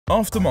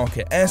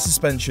Aftermarket air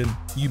suspension.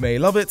 You may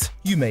love it,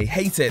 you may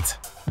hate it.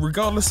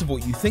 Regardless of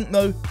what you think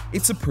though,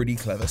 it's a pretty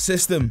clever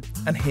system,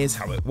 and here's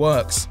how it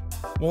works.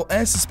 While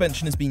air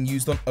suspension has been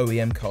used on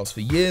OEM cars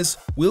for years,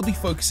 we'll be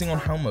focusing on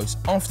how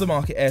most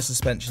aftermarket air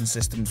suspension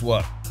systems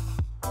work.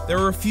 There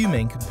are a few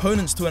main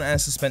components to an air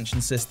suspension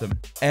system: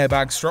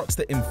 airbag struts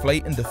that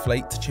inflate and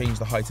deflate to change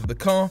the height of the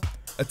car,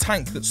 a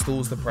tank that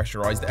stores the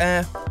pressurized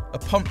air, a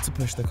pump to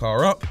push the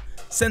car up,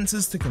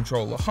 sensors to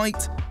control the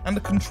height, and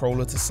a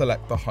controller to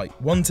select the height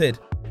wanted.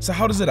 So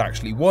how does it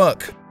actually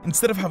work?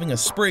 Instead of having a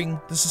spring,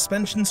 the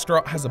suspension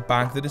strut has a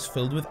bag that is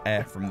filled with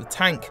air from the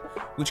tank,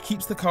 which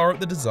keeps the car at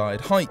the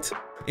desired height.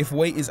 If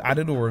weight is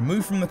added or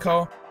removed from the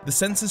car, the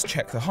sensors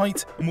check the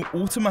height and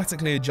will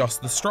automatically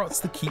adjust the struts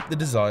to keep the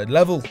desired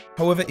level.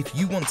 However, if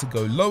you want to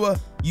go lower,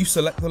 you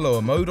select the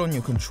lower mode on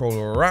your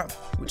controller or app,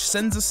 which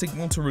sends a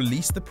signal to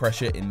release the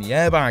pressure in the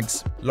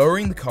airbags,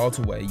 lowering the car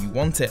to where you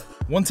want it.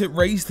 Want it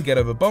raised to get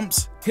over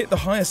bumps? Hit the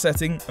higher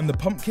setting and the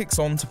pump kicks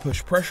on to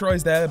push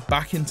pressurized air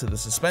back into the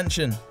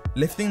suspension,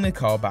 lifting the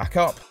car back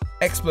up.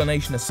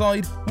 Explanation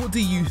aside, what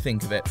do you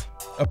think of it?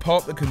 A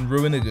part that can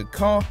ruin a good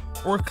car,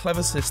 or a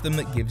clever system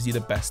that gives you the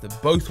best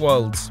of both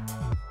worlds?